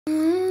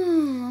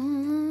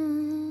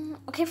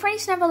Okay,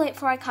 Freddy's never late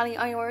for iCarly,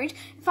 are you worried?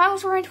 If I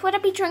was worried, would I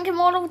be drinking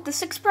water with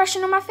this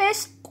expression on my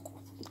face?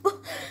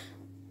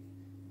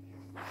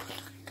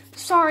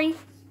 Sorry.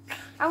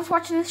 I was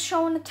watching this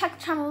show on the tech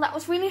channel that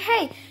was really,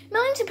 hey,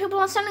 millions of people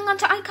are sending on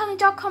to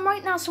iCarly.com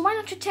right now, so why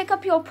don't you take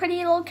up your pretty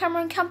little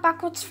camera and count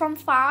backwards from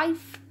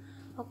 5?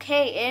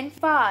 Okay, in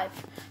 5,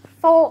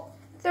 4,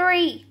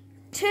 3,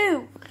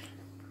 2.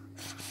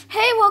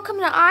 Hey, welcome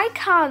to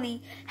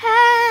iCarly.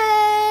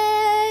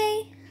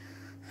 Hey!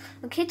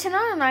 Okay,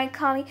 tonight on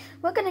iCarly,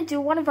 we're going to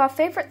do one of our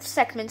favorite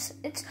segments.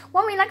 It's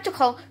what we like to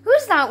call,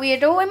 Who's That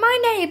Weirdo in My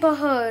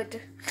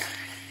Neighborhood?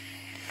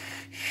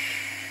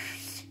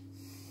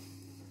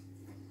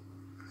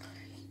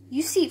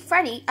 You see,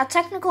 Freddy, a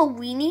technical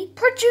weenie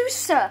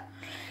producer.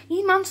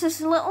 He mounts this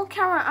little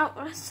camera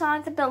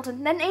outside the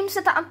building, then aims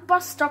it at a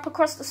bus stop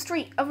across the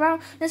street.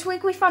 Around this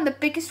week, we found the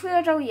biggest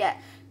weirdo yet.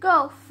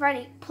 Go,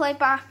 Freddy, play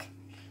back.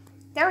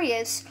 There he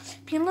is,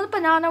 peeling a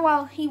banana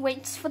while he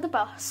waits for the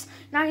bus.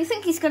 Now you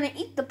think he's going to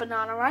eat the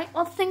banana, right?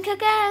 Well, think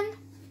again.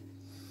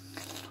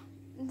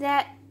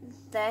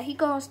 There he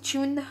goes,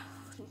 chewing the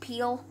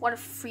peel. What a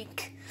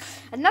freak.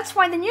 And that's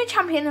why the new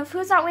champion of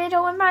Who's That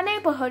Weirdo in My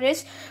Neighborhood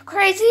is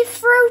Crazy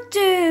Fruit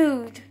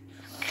Dude.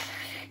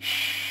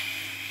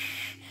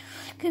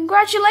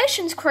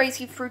 Congratulations,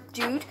 Crazy Fruit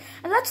Dude.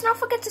 And let's not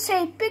forget to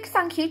say a big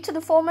thank you to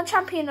the former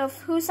champion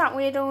of Who's That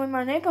Weirdo in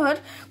My Neighborhood,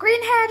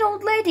 green-haired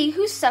old lady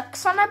who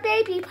sucks on a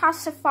baby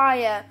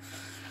pacifier.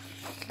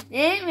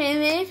 In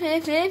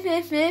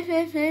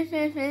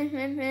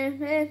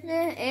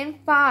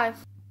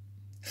 5.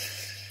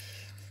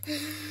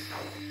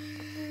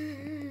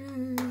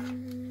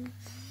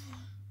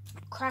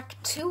 Crack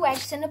 2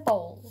 eggs in a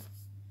bowl.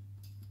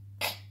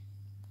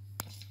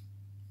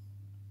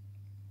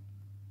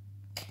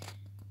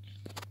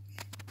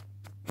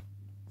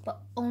 But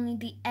only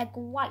the egg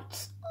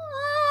whites.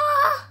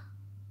 Ah!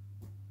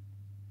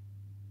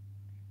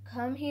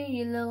 Come here,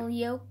 you little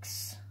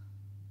yolks.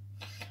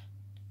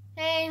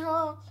 Hey,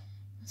 hello.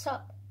 What's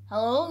up?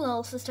 Hello,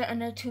 little sister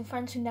and her 2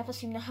 friends who never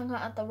seem to hang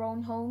out at their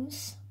own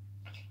homes.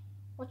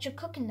 What you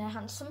cooking there,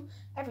 handsome?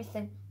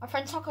 Everything. My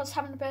friend Taco's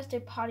having a birthday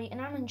party and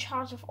I'm in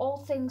charge of all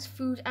things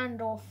food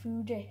and or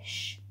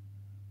foodish.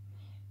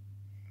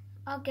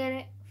 I'll get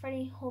it.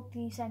 Freddy, hold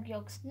these egg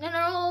yolks.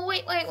 No,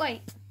 wait.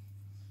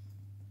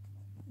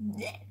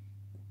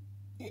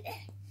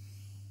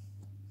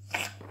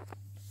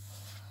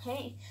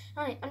 Hey,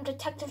 hi, I'm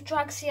Detective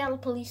Drag, Seattle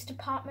Police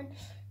Department.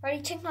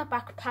 Ready, take my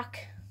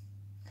backpack.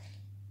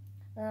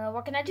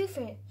 What can I do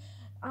for you?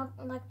 I'd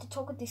like to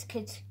talk with these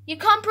kids. You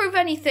can't prove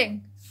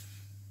anything.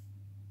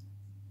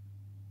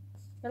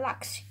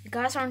 Relax, you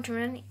guys aren't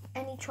in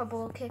any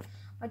trouble, okay?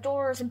 My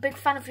daughter is a big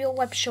fan of your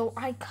web show,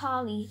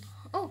 iCarly.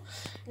 Oh,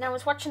 and I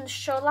was watching the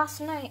show last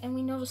night and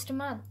we noticed a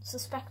man,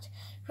 suspect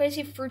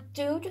Crazy Fruit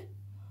Dude.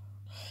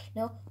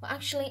 No,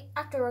 actually,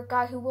 after a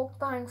guy who walked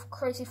behind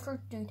Crazy Fruit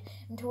Dude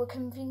into a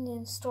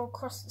convenience store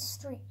across the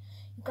street.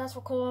 You guys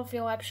recall all of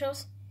your web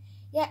shows?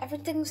 Yeah,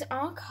 everything's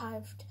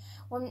archived.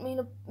 Want me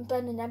to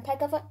burn an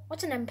MPEG of it?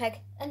 What's an MPEG?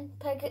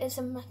 MPEG is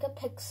a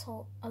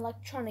megapixel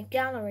electronic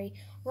gallery.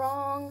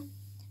 Wrong.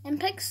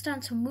 MPEG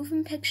stands for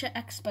Moving Picture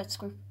Experts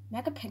Group.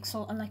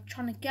 Megapixel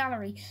Electronic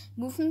Gallery.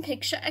 Moving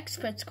Picture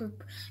Experts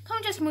Group.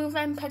 Can't just move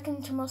MPEG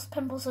into most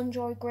pimples and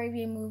enjoy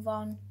gravy and move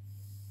on.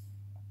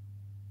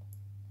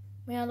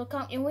 May I look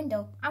out your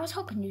window? I was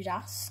hoping you'd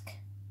ask.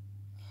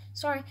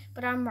 Sorry,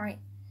 but I'm right.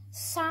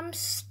 Sam,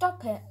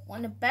 stop it.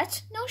 Want to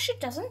bet? No, she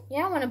doesn't.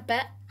 Yeah, I want to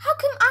bet. How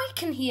come I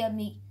can hear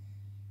me?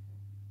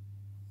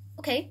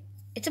 Okay,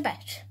 it's a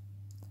bet.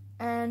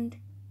 And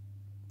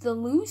the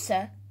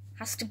loser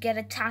has to get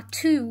a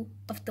tattoo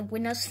of the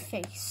winner's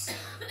face.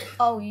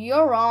 Oh,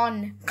 you're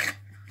on.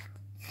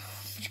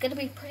 She's going to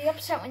be pretty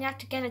upset when you have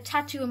to get a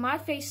tattoo of my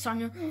face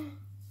on you.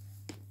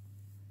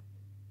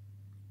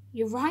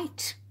 You're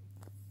right.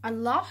 I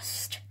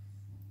lost.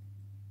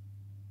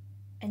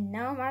 And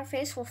now my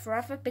face will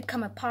forever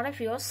become a part of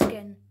your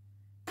skin.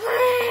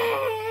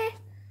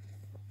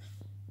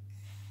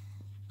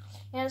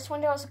 Yeah, this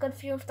window has a good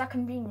view of that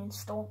convenience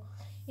store.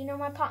 You know,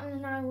 my partner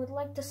and I would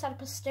like to set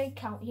up a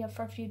stakeout here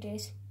for a few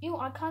days.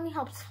 I kindly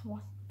help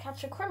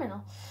catch a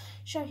criminal.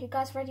 Sure, you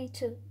guys ready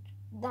to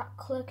that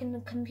clerk in the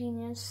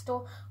convenience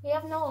store? We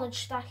have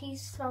knowledge that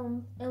he's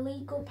selling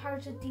illegal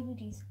pirated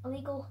DVDs,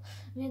 illegal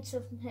hits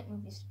of hit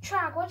movies.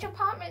 Trag, what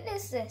department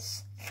is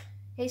this?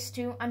 Hey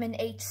Stu, I'm in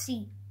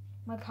 8C.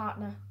 My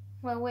partner.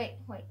 Well, wait.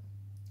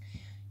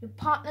 Your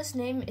partner's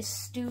name is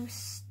Stu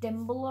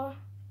Stimbler?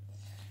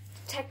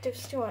 Detective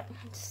Stuart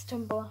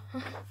Stimbler.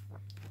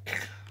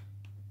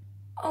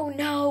 Oh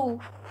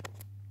no!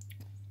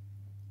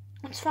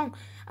 What's wrong?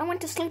 I went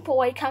to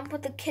sleepaway camp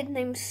with a kid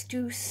named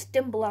Stu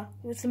Stimbler.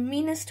 He was the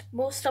meanest,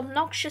 most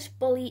obnoxious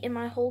bully in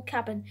my whole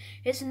cabin.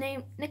 His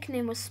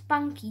nickname was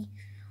Spunky.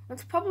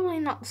 It's probably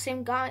not the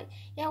same guy.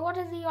 Yeah, what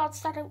are the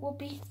odds that it will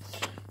be?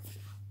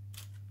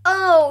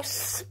 Oh,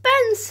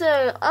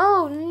 Spencer!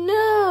 Oh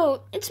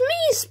no! It's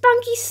me,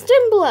 Spunky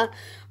Stimbler!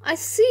 I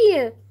see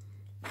you.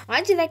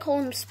 Why do they call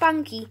him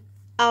Spunky?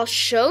 I'll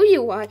show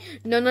you why.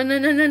 No.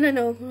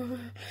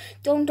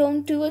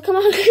 Don't do it. Come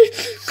on.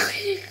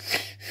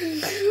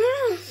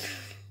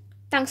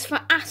 Thanks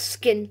for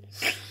asking.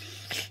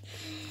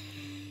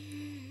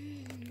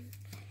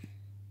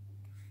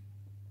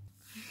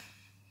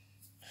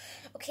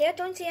 Okay, I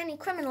don't see any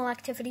criminal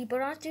activity,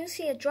 but I do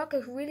see a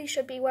drugger who really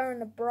should be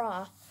wearing a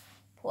bra.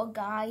 Poor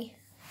guy.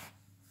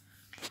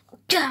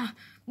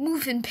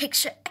 Moving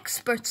picture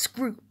experts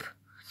group.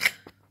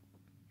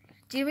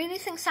 Do you really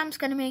think Sam's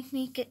going to make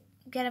me get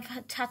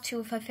a tattoo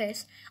of her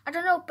face? I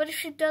don't know, but if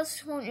she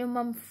does, won't your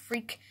mum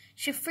freak?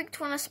 She freaked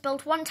when I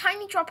spilled one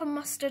tiny drop of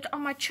mustard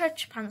on my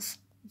church pants.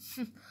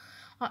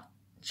 What?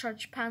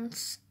 Church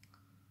pants?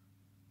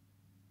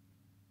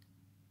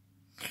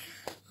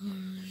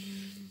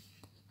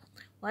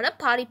 What up,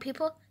 party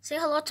people? Say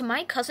hello to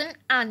my cousin,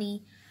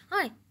 Annie.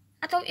 Hi,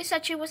 I thought you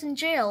said she was in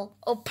jail.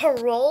 Oh,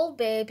 parole,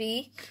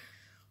 baby.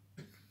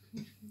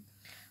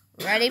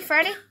 Ready,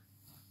 Freddy?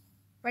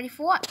 Ready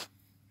for what?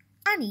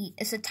 Annie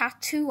is a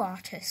tattoo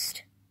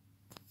artist.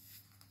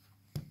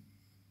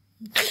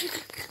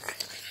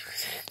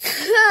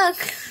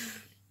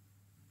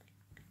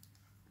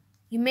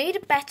 You made a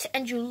bet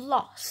and you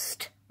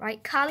lost,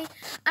 right, Carly?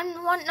 I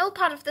want no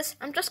part of this.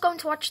 I'm just going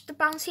to watch the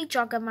bouncy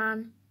jogger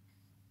man.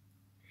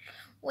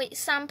 Wait,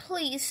 Sam,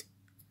 please.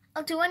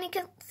 I'll do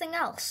anything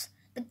else.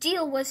 The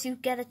deal was you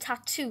get a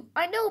tattoo.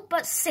 I know,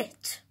 but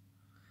sit.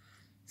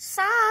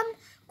 Sam,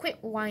 quit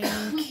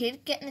whining,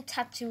 kid. Getting a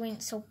tattoo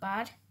ain't so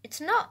bad. It's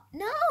not.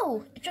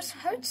 No, it just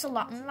hurts a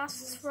lot and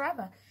lasts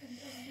forever.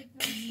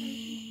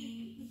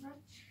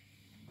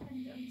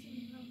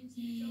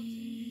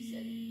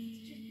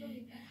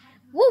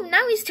 Whoa,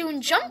 now he's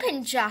doing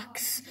jumping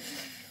jacks.